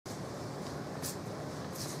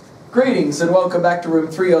Greetings and welcome back to room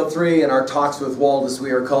 303 and our talks with Walt, as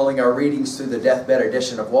we are calling our readings through the deathbed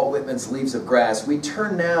edition of Walt Whitman's Leaves of Grass. We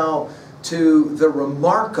turn now to the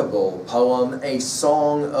remarkable poem, A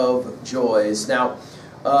Song of Joys. Now,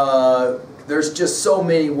 there's just so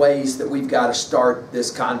many ways that we've got to start this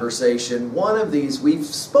conversation. One of these, we've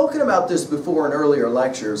spoken about this before in earlier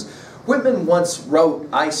lectures. Whitman once wrote,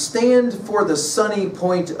 "I stand for the sunny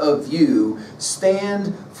point of view,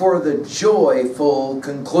 stand for the joyful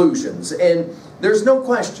conclusions." And there's no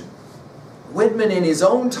question, Whitman in his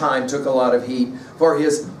own time took a lot of heat for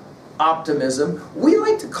his optimism. We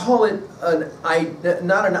like to call it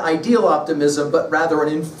not an ideal optimism, but rather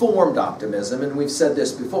an informed optimism, and we've said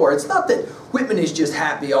this before. It's not that Whitman is just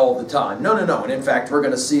happy all the time. No, no, no. And in fact, we're going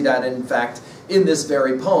to see that, in fact, in this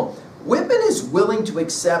very poem. Whitman is willing to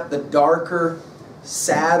accept the darker,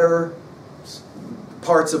 sadder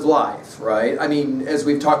parts of life, right? I mean, as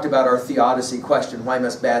we've talked about our theodicy question, why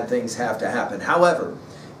must bad things have to happen? However,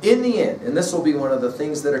 in the end, and this will be one of the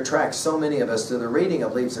things that attracts so many of us to the reading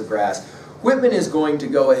of Leaves of Grass, Whitman is going to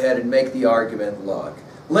go ahead and make the argument, look,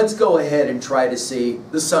 let's go ahead and try to see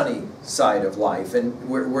the sunny side of life. And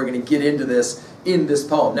we're going to get into this in this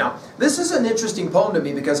poem. Now, this is an interesting poem to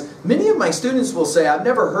me because many of my students will say, I've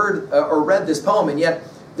never heard or read this poem, and yet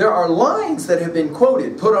there are lines that have been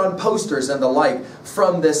quoted, put on posters and the like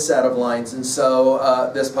from this set of lines, and so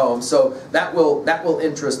this poem. So that will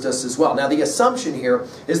interest us as well. Now, the assumption here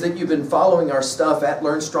is that you've been following our stuff at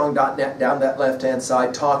learnstrong.net. Down that left-hand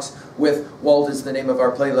side, Talks with Walt is the name of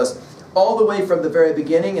our playlist. All the way from the very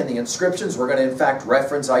beginning, and the inscriptions, we're going to in fact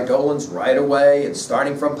reference eidolons right away, and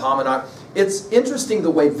starting from Paumanok. It's interesting the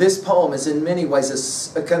way this poem is in many ways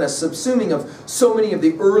a kind of subsuming of so many of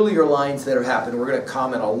the earlier lines that have happened. We're going to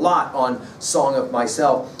comment a lot on Song of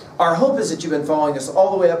Myself. Our hope is that you've been following us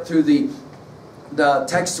all the way up through the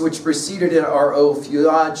texts which preceded it, our O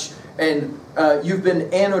Feuillage, and you've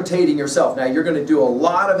been annotating yourself. Now, you're going to do a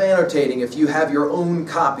lot of annotating if you have your own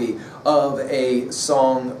copy of A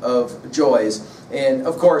Song of Joys. And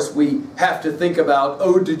of course, we have to think about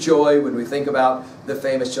Ode to Joy when we think about the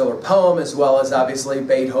famous Schiller poem, as well as obviously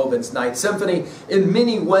Beethoven's Ninth Symphony. In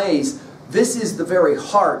many ways, this is the very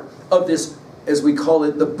heart of this, as we call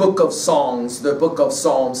it, the Book of Songs, the Book of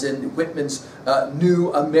Psalms in Whitman's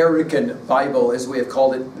New American Bible, as we have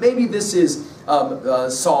called it. Maybe this is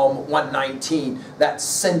Psalm 119, that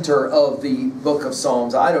center of the Book of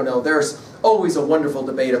Psalms. I don't know. There's always a wonderful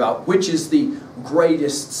debate about which is the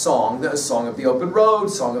greatest song, the Song of the Open Road,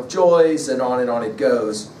 Song of Joys, and on it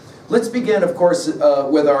goes. Let's begin, of course,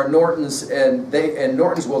 with our Nortons, and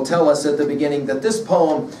Nortons will tell us at the beginning that this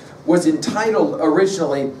poem was entitled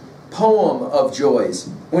originally Poem of Joys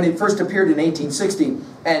when it first appeared in 1860,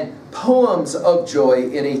 and Poems of Joy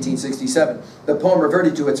in 1867. The poem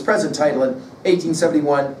reverted to its present title in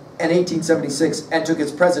 1871 and 1876 and took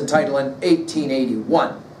its present title in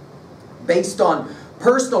 1881. Based on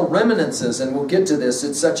personal reminiscences, and we'll get to this,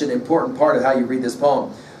 it's such an important part of how you read this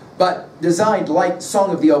poem, but designed like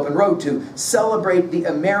Song of the Open Road to celebrate the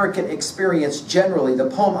American experience generally, the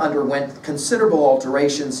poem underwent considerable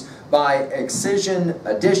alterations by excision,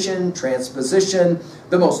 addition, transposition.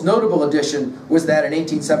 The most notable addition was that in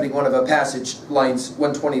 1871 of a passage, lines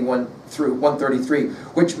 121 through 133,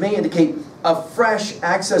 which may indicate a fresh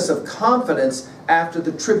access of confidence after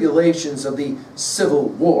the tribulations of the Civil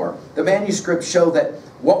War. The manuscripts show that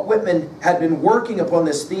Walt Whitman had been working upon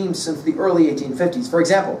this theme since the early 1850s. For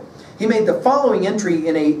example, he made the following entry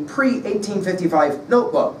in a pre-1855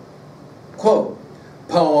 notebook. Quote,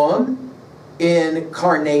 "Poem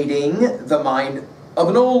incarnating the mind of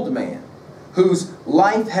an old man, whose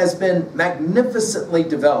life has been magnificently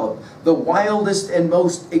developed, the wildest and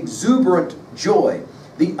most exuberant joy,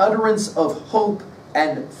 the utterance of hope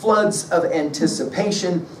and floods of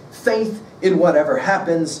anticipation, faith in whatever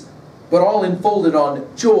happens, but all enfolded on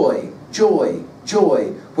joy, joy,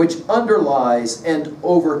 joy, which underlies and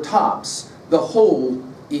overtops the whole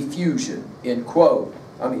effusion." End quote.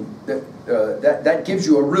 I mean, that gives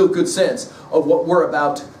you a real good sense of what we're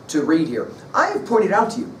about to read here. I have pointed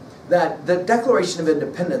out to you that the Declaration of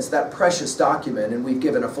Independence, that precious document, and we've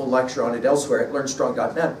given a full lecture on it elsewhere at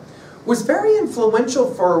learnstrong.net, was very influential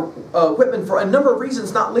for Whitman for a number of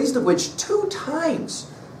reasons, not least of which 2 times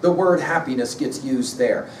the word happiness gets used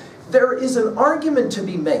there. There is an argument to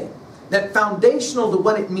be made that foundational to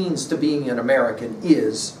what it means to being an American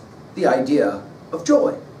is the idea of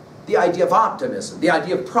joy, the idea of optimism, the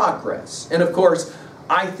idea of progress. And of course,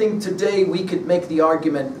 I think today we could make the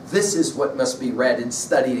argument this is what must be read and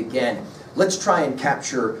studied again. Let's try and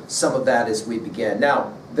capture some of that as we begin.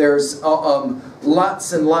 Now, There's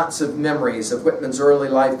lots and lots of memories of Whitman's early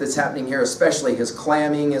life that's happening here, especially his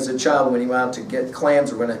clamming as a child when he went out to get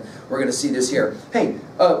clams. We're gonna see this here. Hey,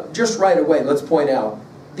 just right away, let's point out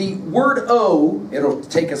the word "o." It'll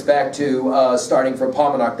take us back to starting from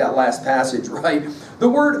Paumanok, that last passage, right? The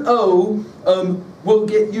word "o" will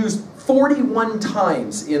get used 41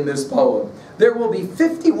 times in this poem. There will be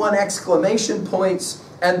 51 exclamation points,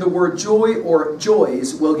 and the word joy or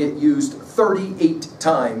joys will get used 38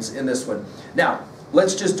 times in this one. Now,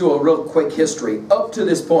 let's just do a real quick history. Up to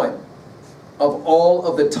this point, of all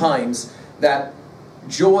of the times that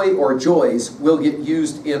joy or joys will get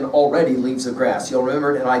used in already Leaves of Grass. You'll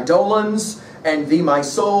remember it in Eidolons and Thee My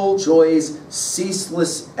Soul, joys,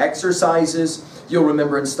 ceaseless exercises. You'll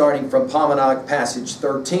remember in starting from Paumanok, passage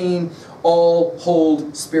 13, all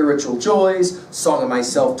hold spiritual joys, Song of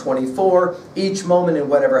Myself 24, each moment in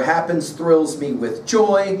whatever happens thrills me with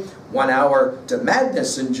joy, 1 hour to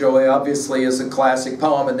madness and joy obviously is a classic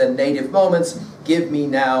poem, and then Native Moments, give me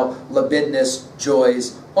now libidinous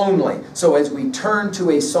joys only. So as we turn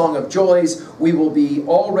to a song of joys, we will be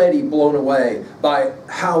already blown away by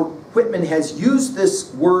how Whitman has used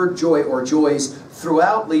this word joy or joys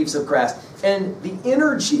throughout Leaves of Grass. And the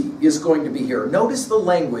energy is going to be here. Notice the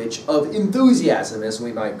language of enthusiasm, as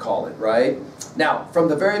we might call it, right? Now, from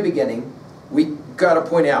the very beginning, we got to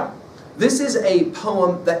point out, this is a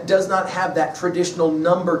poem that does not have that traditional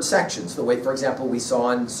numbered sections, the way, for example, we saw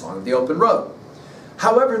in Song of the Open Road.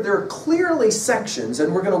 However, there are clearly sections,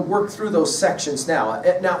 and we're going to work through those sections now.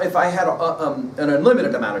 Now, if I had an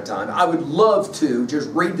unlimited amount of time, I would love to just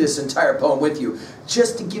read this entire poem with you,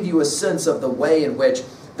 just to give you a sense of the way in which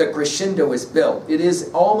the crescendo is built. It is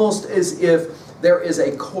almost as if there is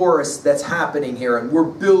a chorus that's happening here, and we're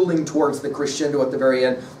building towards the crescendo at the very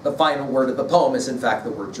end. The final word of the poem is, in fact, the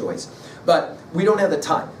word joys. But we don't have the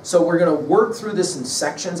time, so we're going to work through this in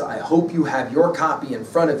sections. I hope you have your copy in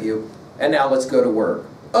front of you. And now let's go to work.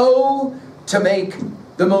 Oh, to make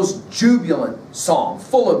the most jubilant song,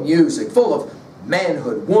 full of music, full of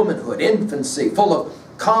manhood, womanhood, infancy, full of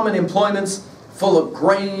common employments, full of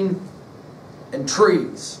grain and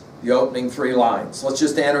trees. The opening 3 lines. Let's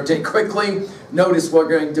just annotate quickly. Notice we're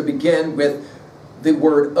going to begin with the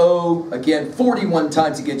word "oh." Again, 41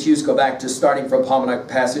 times it gets used. Go back to starting from Paumanok,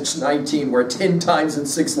 passage 19, where 10 times in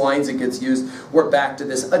 6 lines it gets used. We're back to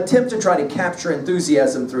this attempt to try to capture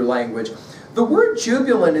enthusiasm through language. The word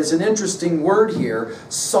jubilant is an interesting word here.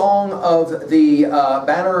 Song of the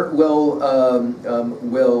Banner will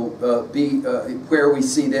be where we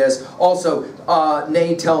see this. Also,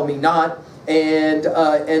 Nay, Tell Me Not, and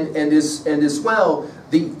as well,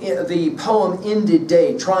 the poem Ended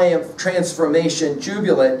Day, Triumph, Transformation,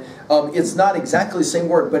 Jubilant. It's not exactly the same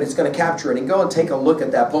word, but it's going to capture it. And go and take a look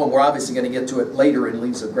at that poem. We're obviously going to get to it later in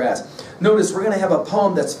Leaves of Grass. Notice we're going to have a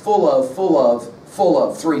poem that's full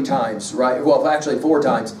of 3 times, right? Well, actually 4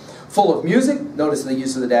 times. Full of music, notice the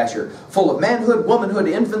use of the dash here. Full of manhood, womanhood,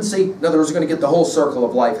 infancy. In other words, we're going to get the whole circle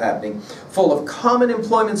of life happening. Full of common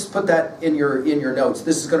employments, put that in your notes.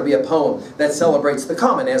 This is going to be a poem that celebrates the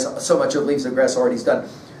common, as so much of Leaves of Grass already is done.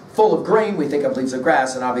 Full of grain, we think of Leaves of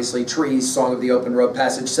Grass, and obviously trees, Song of the Open Road,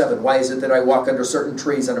 passage 7. Why is it that I walk under certain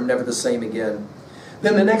trees and I'm never the same again?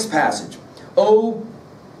 Then the next passage. Oh,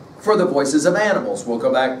 for the voices of animals. We'll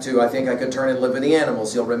go back to, I think I could turn and live with the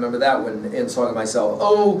animals. You'll remember that one in Song of Myself.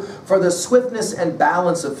 Oh, for the swiftness and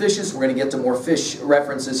balance of fishes. We're going to get to more fish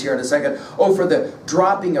references here in a second. Oh, for the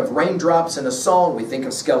dropping of raindrops in a song. We think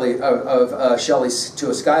of Shelley's To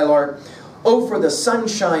a Skylark. Oh, for the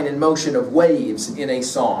sunshine and motion of waves in a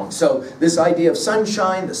song. So this idea of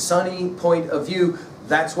sunshine, the sunny point of view,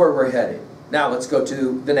 that's where we're headed. Now let's go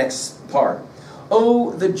to the next part.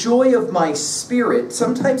 Oh, the joy of my spirit.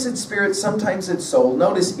 Sometimes it's spirit, sometimes it's soul.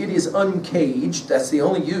 Notice it is uncaged. That's the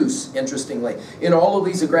only use, interestingly. In all of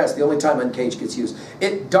Leaves of Grass, the only time uncaged gets used.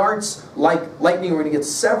 It darts like lightning. We're going to get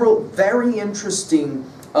several very interesting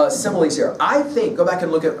similes here. I think, go back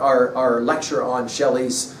and look at our lecture on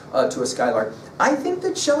Shelley's To a Skylark. I think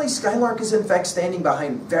that Shelley's Skylark is in fact standing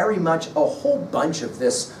behind very much a whole bunch of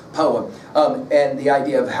this poem, and the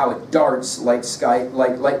idea of how it darts like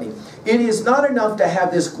lightning. It is not enough to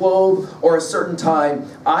have this globe or a certain time.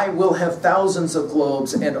 I will have thousands of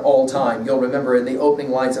globes and all time. You'll remember in the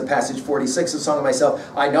opening lines of passage 46 of Song of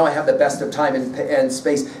Myself, I know I have the best of time and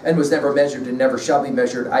space and was never measured and never shall be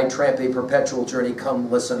measured. I tramp a perpetual journey,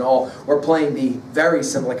 come listen all. We're playing the very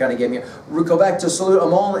similar kind of game here. We go back to Salute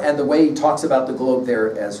Amon and the way he talks about the globe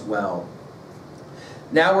there as well.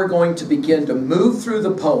 Now we're going to begin to move through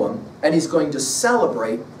the poem, and he's going to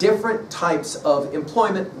celebrate different types of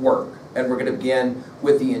employment work. And we're going to begin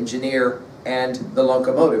with the engineer and the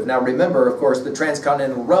locomotive. Now remember, of course, the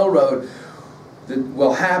Transcontinental Railroad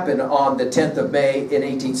will happen on the 10th of May in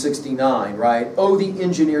 1869, right? Oh, the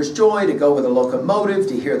engineer's joy to go with a locomotive,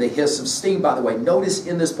 to hear the hiss of steam. By the way, notice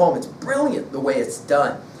in this poem, it's brilliant the way it's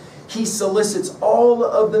done. He solicits all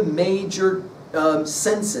of the major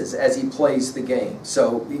senses as he plays the game.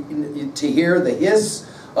 So to hear the hiss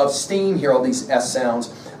of steam, hear all these S sounds,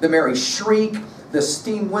 the merry shriek, the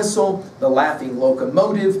steam whistle, the laughing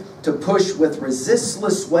locomotive, to push with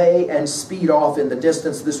resistless way and speed off in the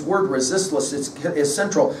distance. This word resistless is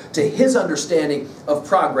central to his understanding of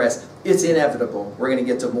progress. It's inevitable. We're going to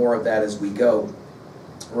get to more of that as we go,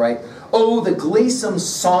 right? Oh, the gleesome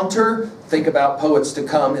saunter. Think about poets to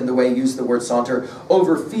come in the way he used the word saunter.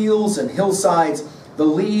 Over fields and hillsides. The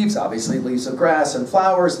leaves, obviously leaves of grass and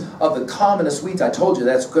flowers, of the commonest weeds. I told you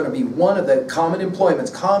that's going to be one of the common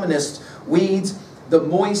employments, commonest weeds. The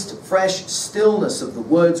moist, fresh stillness of the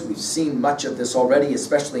woods. We've seen much of this already,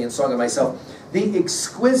 especially in Song of Myself. The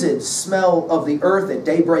exquisite smell of the earth at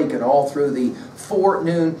daybreak and all through the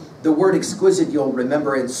forenoon. The word exquisite you'll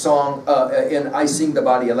remember in song, in I Sing the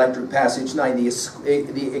Body Electric Passage 9,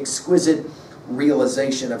 the exquisite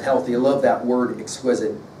realization of health. You love that word,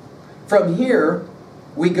 exquisite. From here,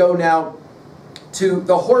 we go now to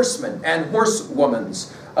the horseman and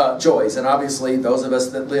horsewoman's joys. And obviously, those of us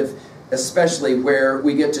that live especially where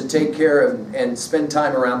we get to take care of and spend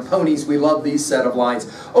time around ponies, we love these set of lines.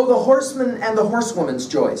 Oh, the horseman and the horsewoman's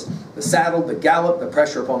joys. The saddle, the gallop, the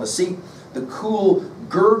pressure upon the seat, the cool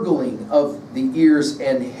gurgling of the ears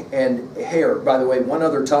and hair. By the way, one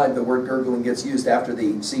other time the word gurgling gets used after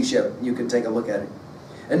the sea ship. You can take a look at it.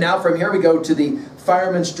 And now from here we go to the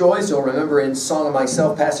fireman's joys. You'll remember in Song of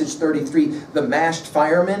Myself, passage 33, the mashed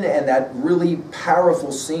fireman and that really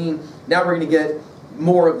powerful scene. Now we're going to get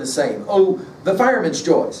more of the same. Oh, the fireman's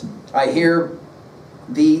joys. I hear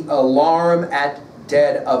the alarm at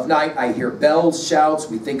dead of night. I hear bells, shouts.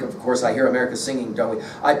 We think, of course, I hear America singing, don't we?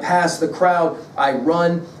 I pass the crowd. I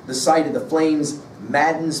run. The sight of the flames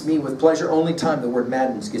maddens me with pleasure. Only time the word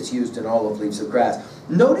maddens gets used in all of Leaves of Grass.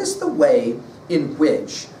 Notice the way in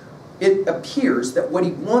which it appears that what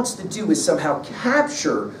he wants to do is somehow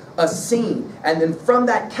capture a scene, and then from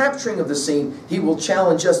that capturing of the scene, he will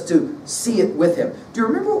challenge us to see it with him. Do you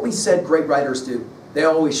remember what we said great writers do? They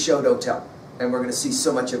always show, don't tell. And we're going to see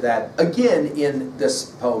so much of that again in this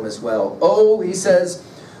poem as well. Oh, he says,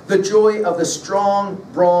 the joy of the strong,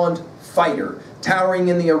 brawned fighter, towering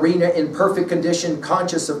in the arena in perfect condition,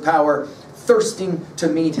 conscious of power, thirsting to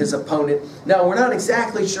meet his opponent. Now, we're not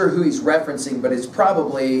exactly sure who he's referencing, but it's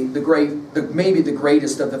probably maybe the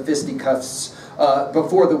greatest of the fisticuffs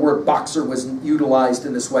before the word boxer was utilized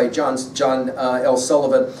in this way. John L.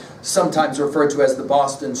 Sullivan, sometimes referred to as the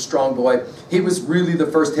Boston Strong Boy. He was really the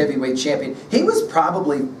first heavyweight champion. He was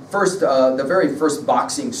probably the very first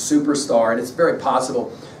boxing superstar, and it's very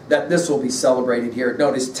possible that this will be celebrated here.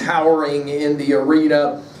 Notice towering in the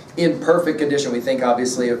arena, in perfect condition. We think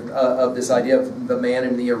obviously of this idea of the man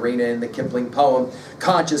in the arena in the Kipling poem,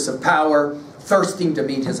 conscious of power, thirsting to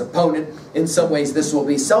meet his opponent. In some ways this will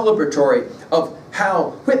be celebratory of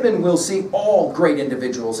how Whitman will see all great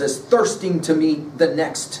individuals as thirsting to meet the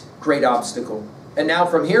next great obstacle. And now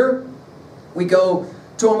from here we go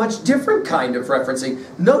to a much different kind of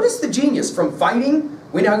referencing. Notice the genius. From fighting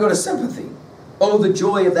we now go to sympathy. Oh, the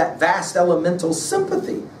joy of that vast elemental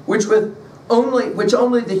sympathy which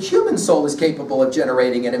only the human soul is capable of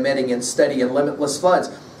generating and emitting in steady and limitless floods.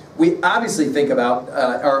 We obviously think about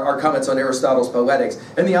our comments on Aristotle's Poetics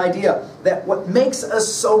and the idea that what makes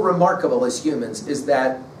us so remarkable as humans is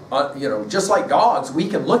that, just like dogs, we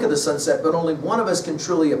can look at the sunset, but only one of us can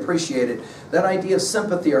truly appreciate it. That idea of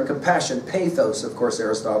sympathy or compassion, pathos, of course,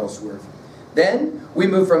 Aristotle's word. Then we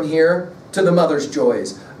move from here to the mother's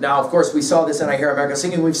joys. Now, of course, we saw this in I Hear America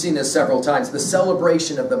Singing. We've seen this several times. The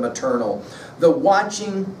celebration of the maternal, the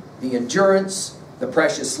watching, the endurance, the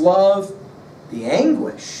precious love, the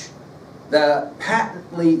anguish, the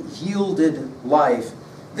patently yielded life.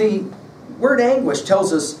 The word anguish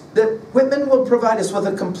tells us that Whitman will provide us with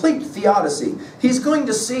a complete theodicy. He's going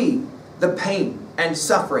to see the pain and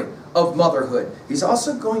suffering of motherhood. He's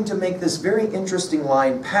also going to make this very interesting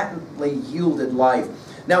line, patently yielded life.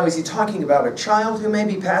 Now, is he talking about a child who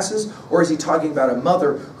maybe passes, or is he talking about a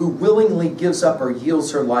mother who willingly gives up or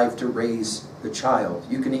yields her life to raise the child?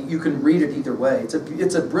 You can read it either way.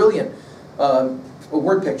 It's a brilliant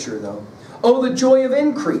word picture, though. Oh, the joy of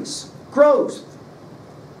increase, growth,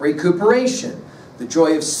 recuperation, the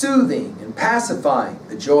joy of soothing and pacifying,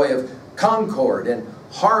 the joy of concord and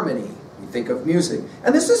harmony. We think of music.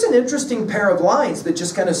 And this is an interesting pair of lines that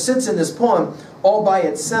just kind of sits in this poem all by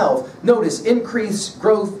itself. Notice increase,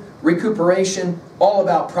 growth, recuperation, all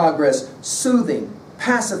about progress, soothing,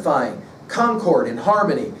 pacifying, concord, and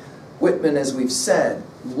harmony. Whitman, as we've said,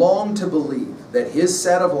 longed to believe that his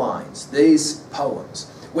set of lines, these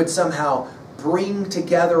poems, would somehow bring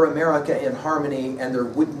together America in harmony, and there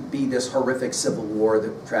wouldn't be this horrific civil war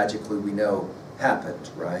that tragically we know happened,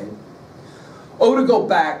 right? Oh, to go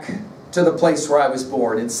back to the place where I was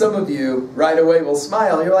born. And some of you right away will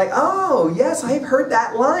smile. You're like, oh, yes, I've heard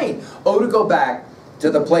that line. Oh, to go back to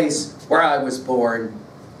the place where I was born,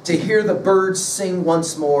 to hear the birds sing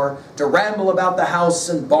once more, to ramble about the house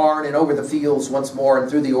and barn and over the fields once more, and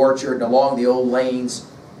through the orchard and along the old lanes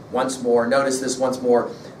once more. Notice this once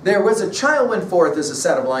more. There was a child went forth is a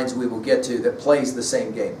set of lines we will get to that plays the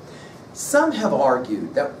same game. Some have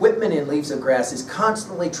argued that Whitman in Leaves of Grass is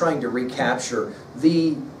constantly trying to recapture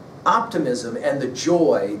the optimism and the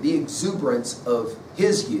joy, the exuberance of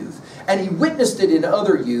his youth. And he witnessed it in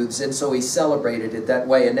other youths, and so he celebrated it that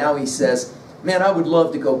way. And now he says, man, I would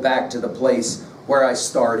love to go back to the place where I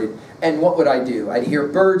started. And what would I do? I'd hear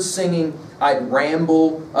birds singing, I'd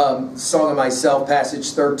ramble, Song of Myself,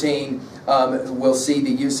 passage 13. We'll see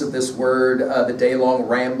the use of this word, the day-long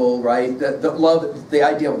ramble, right? The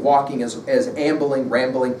idea of walking as ambling,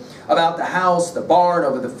 rambling about the house, the barn,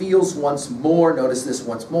 over the fields once more. Notice this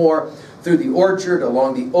once more. Through the orchard,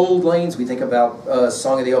 along the old lanes. We think about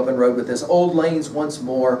Song of the Open Road with this, old lanes once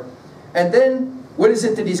more. And then, what is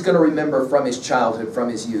it that he's going to remember from his childhood, from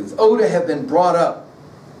his youth? Oh, to have been brought up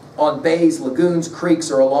on bays, lagoons,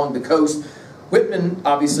 creeks, or along the coast. Whitman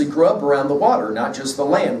obviously grew up around the water, not just the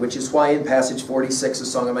land, which is why in passage 46 of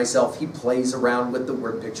Song of Myself, he plays around with the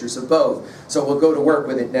word pictures of both. So we'll go to work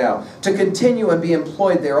with it now. To continue and be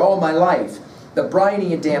employed there all my life. The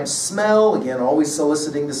briny and damp smell, again, always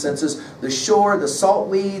soliciting the senses. The shore, the salt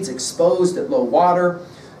weeds exposed at low water.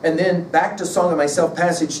 And then back to Song of Myself,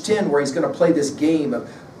 passage 10, where he's going to play this game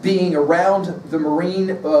of being around the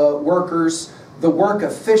marine workers, the work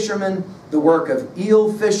of fishermen, the work of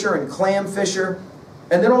eel fisher and clam fisher,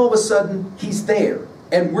 and then all of a sudden, he's there,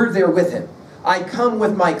 and we're there with him. I come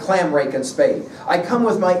with my clam rake and spade. I come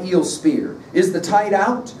with my eel spear. Is the tide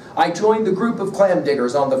out? I join the group of clam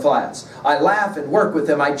diggers on the flats. I laugh and work with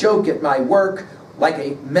them. I joke at my work like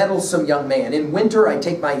a meddlesome young man. In winter, I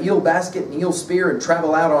take my eel basket and eel spear and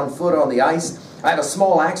travel out on foot on the ice. I have a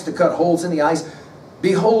small axe to cut holes in the ice.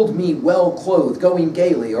 Behold me well clothed, going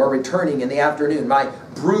gaily or returning in the afternoon. My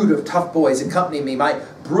brood of tough boys accompany me, my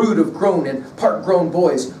brood of grown and part-grown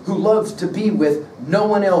boys who love to be with no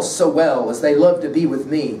one else so well as they love to be with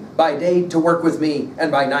me, by day to work with me,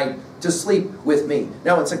 and by night to sleep with me.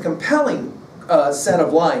 Now it's a compelling set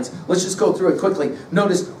of lines. Let's just go through it quickly.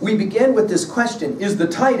 Notice we begin with this question, is the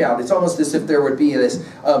tide out? It's almost as if there would be this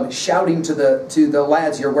shouting to the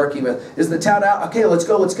lads you're working with. Is the tide out? Okay, let's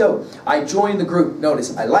go, let's go. I join the group.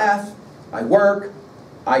 Notice I laugh, I work,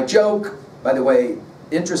 I joke. By the way,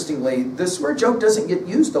 interestingly, this word joke doesn't get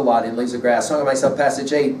used a lot in Leaves of Grass. Song of Myself,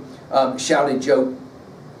 passage 8, shouted joke.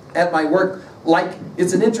 At my work, like,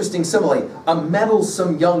 it's an interesting simile, a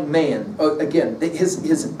meddlesome young man. Again,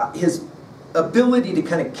 his ability to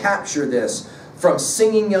kind of capture this from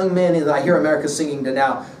singing young men, and I hear America singing, to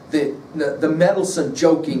now the meddlesome,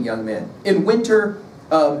 joking young men. In winter,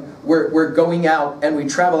 we're going out and we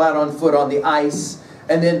travel out on foot on the ice,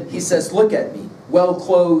 and then he says, look at me, well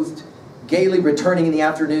clothed, gaily returning in the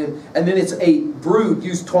afternoon, and then it's a brood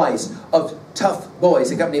used twice of tough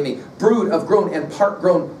boys accompany me, brood of grown and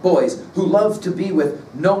part-grown boys who love to be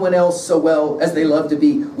with no one else so well as they love to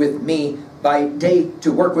be with me, by day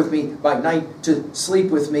to work with me, by night to sleep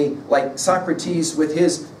with me, like Socrates with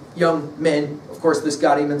his young men. Of course, this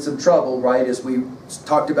got him in some trouble, right, as we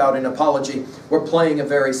talked about in Apology. We're playing a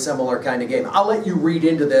very similar kind of game. I'll let you read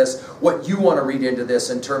into this what you want to read into this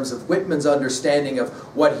in terms of Whitman's understanding of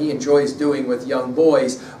what he enjoys doing with young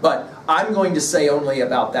boys, but I'm going to say only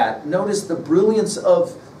about that. Notice the brilliance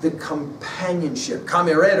of the companionship.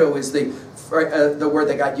 Camerero is the word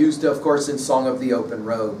that got used, of course, in Song of the Open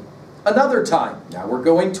Road. Another time, now we're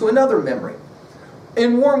going to another memory.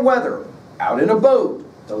 In warm weather, out in a boat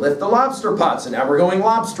to lift the lobster pots, and now we're going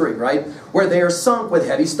lobstering, right? Where they are sunk with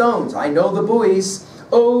heavy stones. I know the buoys.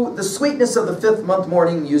 Oh, the sweetness of the 5th month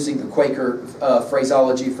morning, using the Quaker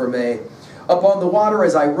phraseology for May. Upon the water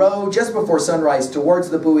as I row, just before sunrise towards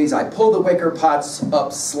the buoys, I pull the wicker pots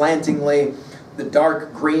up slantingly. The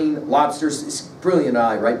dark green lobsters, it's brilliant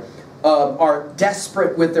eye, right? Are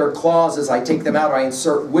desperate with their claws as I take them out. I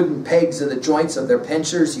insert wooden pegs in the joints of their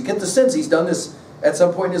pincers. You get the sense he's done this at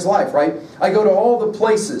some point in his life, right? I go to all the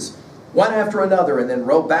places, one after another, and then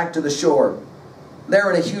row back to the shore.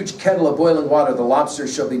 There in a huge kettle of boiling water, the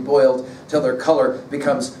lobsters shall be boiled till their color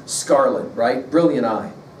becomes scarlet, right? Brilliant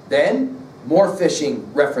eye. Then, more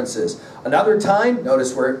fishing references. Another time,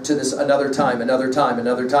 notice we're to this another time, another time,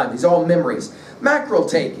 another time. These are all memories. Mackerel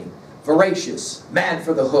taking, voracious, mad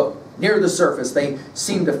for the hook. Near the surface, they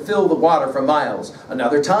seem to fill the water for miles.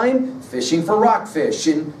 Another time, fishing for rockfish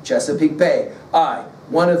in Chesapeake Bay. I,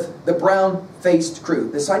 one of the brown-faced crew.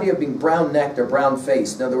 This idea of being brown-necked or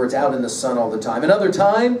brown-faced, in other words, out in the sun all the time. Another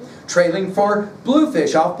time, trailing for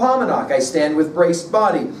bluefish off Paumanok. I stand with braced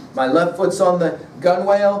body. My left foot's on the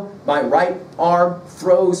gunwale. My right arm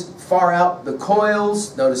throws far out the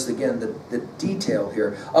coils. Notice again the detail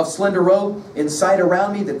here of slender rope. In sight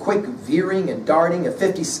around me, the quick veering and darting of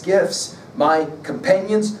 50 skiffs. My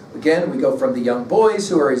companions, again, we go from the young boys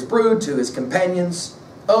who are his brood to his companions.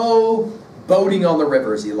 Oh, boating on the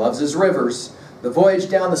rivers. He loves his rivers. The voyage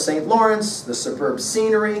down the St. Lawrence, the superb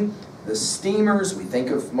scenery, the steamers. We think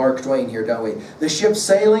of Mark Twain here, don't we? The ship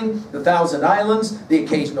sailing, the Thousand Islands, the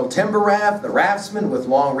occasional timber raft, the raftsmen with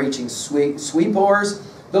long-reaching sweep oars,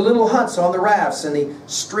 the little huts on the rafts, and the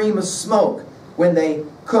stream of smoke when they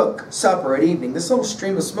cook supper at evening. This little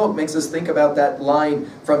stream of smoke makes us think about that line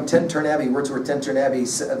from Tintern Abbey, Wordsworth Tintern Abbey,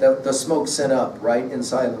 the smoke sent up, right, in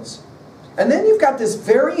silence. And then you've got this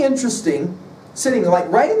very interesting, sitting like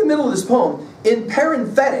right in the middle of this poem, in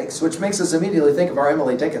parenthetics, which makes us immediately think of our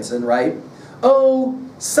Emily Dickinson, right? Oh,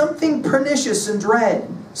 something pernicious and dread,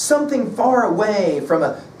 something far away from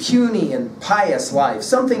a puny and pious life,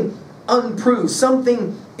 something unproved,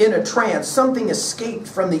 something in a trance, something escaped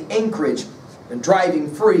from the anchorage and driving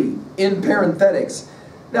free, in parenthetics.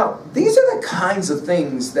 Now, these are the kinds of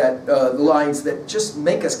things that, lines that just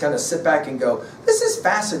make us kind of sit back and go, this is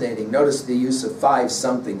fascinating. Notice the use of 5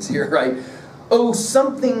 somethings here, right? Oh,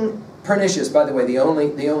 something pernicious, by the way, the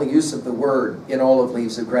only use of the word in all of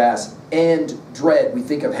Leaves of Grass, and dread. We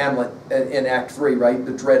think of Hamlet in Act 3, right?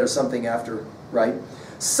 The dread of something after, right?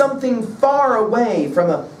 Something far away from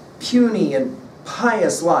a puny and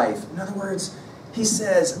pious life. In other words, he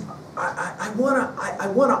says, I want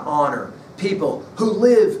to honor people who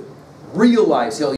live real lives.